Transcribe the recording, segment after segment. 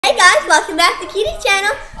Hey guys, welcome back to Cutie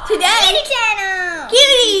Channel. Today,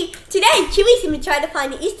 Cutie! Today, Chewey's gonna try to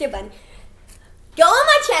find the Easter Bunny. Go on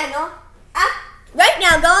my channel. Right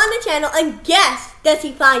now, go on the channel and guess, does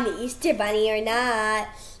he find the Easter Bunny or not?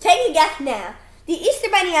 Take a guess now. The Easter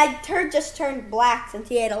Bunny I heard just turned black since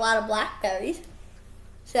he ate a lot of blackberries.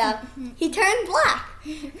 So, he turned black.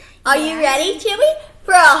 Are you ready, Chewey?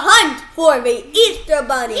 For a hunt for the Easter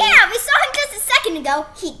Bunny. Yeah, we saw him just a second ago.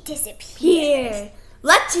 He disappeared.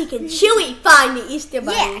 Let's see, can Chewey find the Easter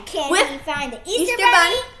Bunny? Yeah, can he find the Easter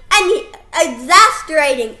Bunny? And the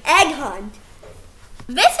exasperating egg hunt.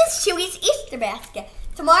 This is Chewey's Easter basket.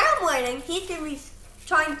 Tomorrow morning, he's going to be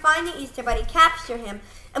trying to find the Easter Bunny, capture him,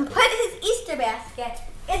 and put his Easter basket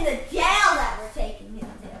in the jail that we're taking him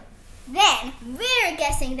to. Then, we're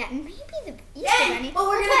guessing that maybe the Easter Bunny... But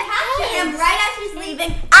we're going to capture him right as he's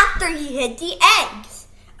leaving after he hid the eggs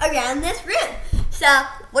around this room. So,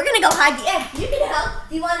 we're going to go hide the eggs. You can help.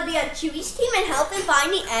 Do you want to be on Chewey's team and help him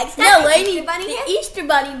find the eggs? No, lady, the Easter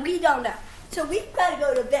Bunny, we don't know. So we've got to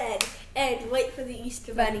go to bed and wait for the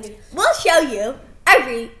Easter Bunny. We'll show you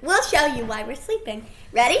why we're sleeping.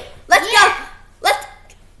 Ready? Let's go.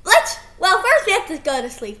 Well, first we have to go to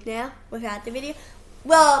sleep now without the video.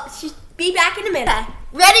 Well, she'll be back in a minute. Okay.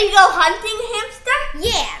 Ready to go hunting, hamster?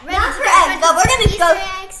 Yeah, ready not to for go eggs, but we're going to go.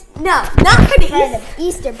 Eggs. No, not for the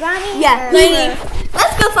Easter Bunny. Yeah, lady.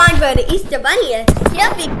 Let's go find where the Easter Bunny is.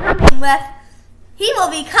 He will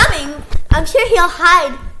be coming. I'm sure he'll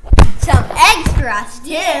hide some eggs for us too.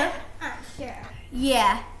 Yeah, I'm sure.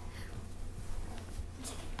 Yeah.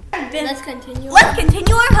 Let's continue. Let's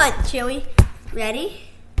continue our hunt, Chewey. Ready?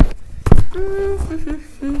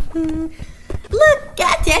 Look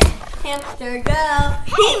at this hamster go.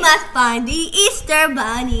 He must find the Easter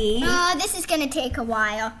Bunny. Oh, this is going to take a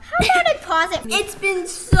while. How about I pause it? It's been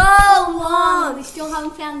so long. We still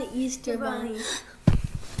haven't found the Easter Bunny.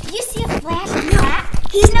 Did you see a flash of black?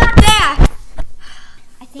 He's not there.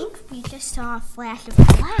 I think we just saw a flash of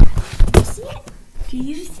black. Did you see it? Do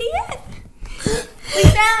you see it? We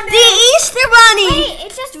found The Easter Bunny. Wait,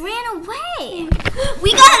 it just ran away.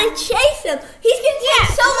 We gotta chase him. He's gonna take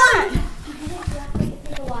so long.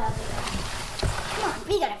 Come on,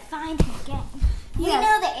 we gotta find him again. We Yeah.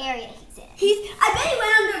 know the area he's in. I bet he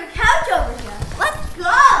went under the couch over here. Let's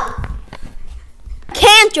go.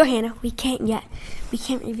 Can't, Johanna. We can't yet. We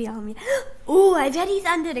can't reveal him yet. Ooh, I bet he's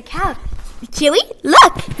under the couch. Chewey,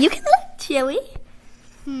 look. You can look, Chewey.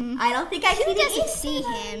 I don't think I Chewey see doesn't see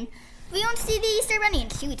him. We don't see the Easter Bunny,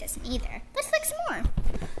 and Chewey doesn't either. Let's look some more.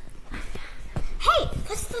 Hey,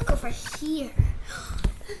 let's look over here.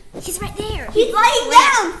 He's right there. He's lying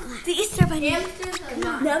down. The Easter Bunny. Hamsters are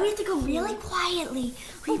not. Now we have to go really quietly.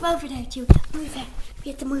 Move over there, Chewey. Move it.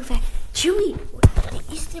 We have to move it. Chewey, the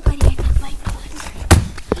Easter Bunny, I think, might be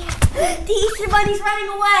under. Yeah. The Easter Bunny's running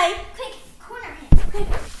away. Quick, corner him. Quick,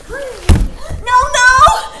 corner him. No.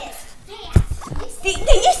 Yes, fast.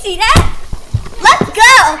 Did you see that? Let's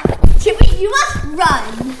go. Chewey, you must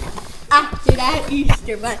run after that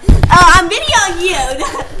Easter Bunny. I'm videoing you.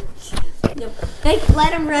 No.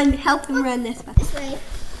 Let him run. Help him run this way. This way.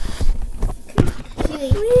 Chewey,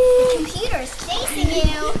 the computer's chasing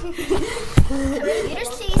you.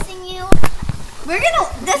 Computer's chasing you.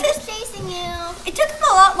 This is Chasing you. It took him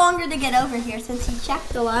a lot longer to get over here since he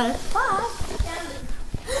checked a lot of spots.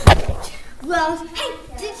 Well, hey,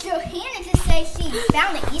 did Johanna just say she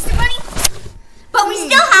found the Easter Bunny? But we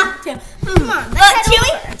still have to. Come on, let's But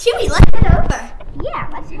head Chewey, let's head over. Yeah,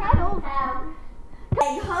 let's head over.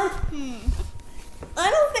 I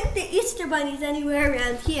don't think the Easter Bunny's anywhere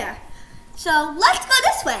around here. So let's go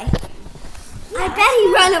this way. I bet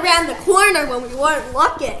he ran around the corner when we weren't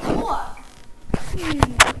looking.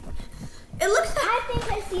 It looks like... I think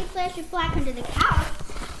I see a flash of black under the couch.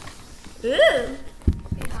 Ooh.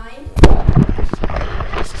 Behind.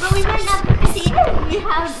 But we might not see it.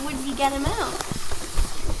 How would we get him out?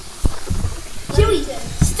 Chewey,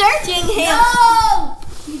 searching him. No!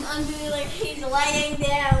 He's he's laying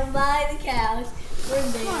down by the couch. We're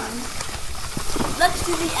there. Let's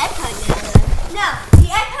do the egg hunt now. No, the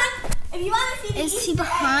egg hunt, if you want to see the Is Easter he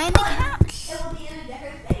behind the couch? it will be in a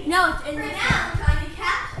different thing. No, it's in For the now, I'm trying to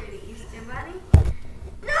capture the Easter Bunny.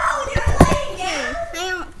 No, they're laying down. I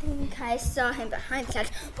don't think I saw him behind the couch.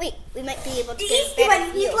 Wait, we might be able to The get a Easter better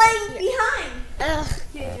Bunny, he's view laying here.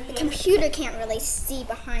 behind. The computer can't really see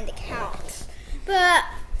behind the couch. But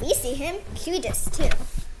we see him. Chewey does too.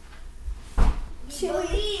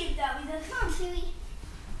 Believe that we just Come on, Chewey.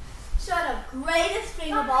 saw the greatest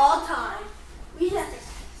thing of all time. We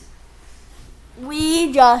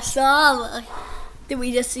just saw. Did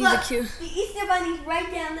we just see Look, the cute? the Easter Bunny's right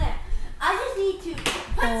down there. I just need to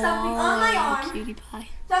put something on my arm. Cutie pie.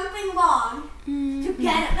 something long to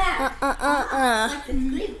get it back. Like this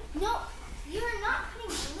glue. No, you're not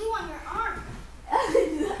putting glue on your arm.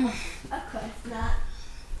 Of course not.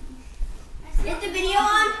 Is the video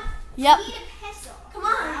on? Yep. You need a pencil. Come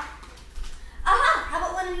on. How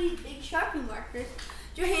about one of these big Sharpie markers?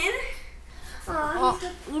 Johanna?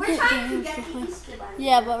 We're trying to get the Easter bunny.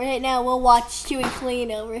 Yeah, but right now we'll watch Chewey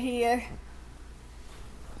clean over here.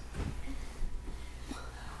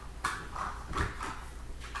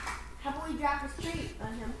 How about we drop a treat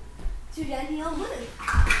on him? So then he'll move.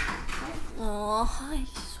 Oh,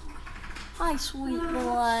 hi, sweet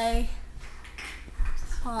boy.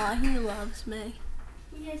 Oh, he loves me.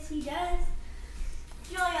 Yes, he does.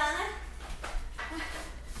 Juliana,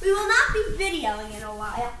 we will not be videoing in a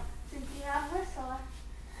while since you have Whistler.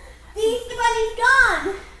 The Easter bunny's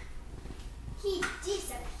gone. He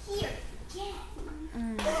disappeared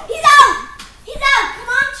again. He's out! He's out! Come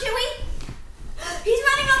on, Chewey! He's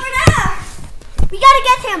running over there! We gotta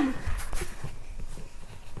get him!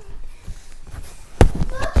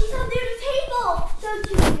 Look, he's under the table! So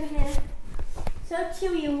Chewey, your hand. So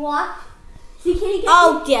Chewey, you walk. See, can he get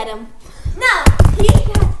I'll him? get him. No! He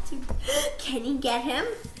has to. Can he get him?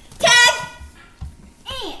 Tag!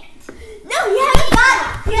 And No, he hasn't got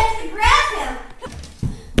him! He has to grab him!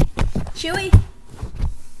 Chewy,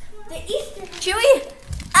 The Easter... Chewey!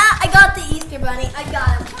 I got the Easter bunny. I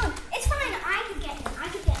got him. come on, it's fine. I could get him. I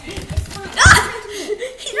could get him. It's fine.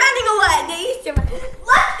 He's running away. The Easter bunny.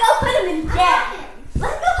 Let's go put him in jail.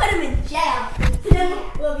 Let's go put him in jail. So then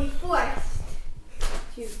we'll be forced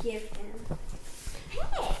to give him.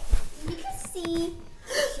 Hey, you can see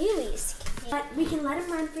Chewey's kid. But we can let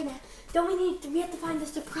him run for now. Don't we need to, we have to find a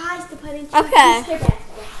surprise to put into Okay. Easter basket.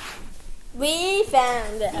 we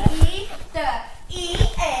found it. Easter.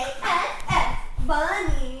 E-A-S-S.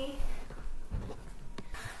 Bunny.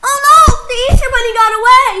 Oh no! The Easter bunny got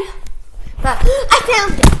away! But I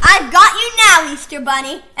found it. I've got you now, Easter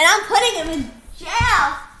bunny. And I'm putting him in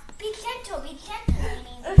jail. Be gentle, Amy.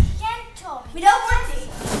 Be gentle. We don't want to.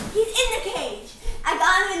 He's in the cage. I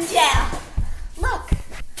got him in jail. Look.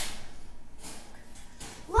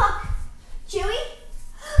 Look. Chewey.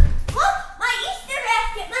 Look. My Easter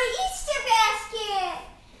basket. My Easter basket.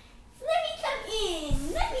 Let me come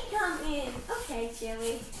in. Let me come in. Okay,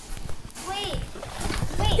 Chewey. Wait.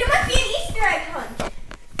 There must be an Easter egg hunt.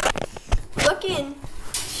 Look in.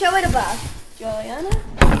 Show it above. Juliana.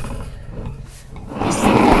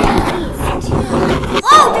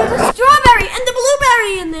 Oh, there's a strawberry and the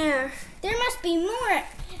blueberry in there. There must be more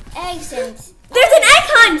eggs and There's an egg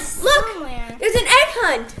hunt. Look. somewhere. There's an egg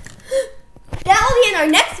hunt. That will be in our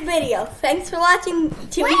next video. Thanks for watching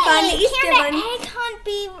till we find the Easter can't bunny. the egg hunt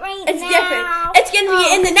be right It's now? different. It's going to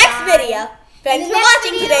be in the next video. Thanks for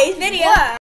watching today's video.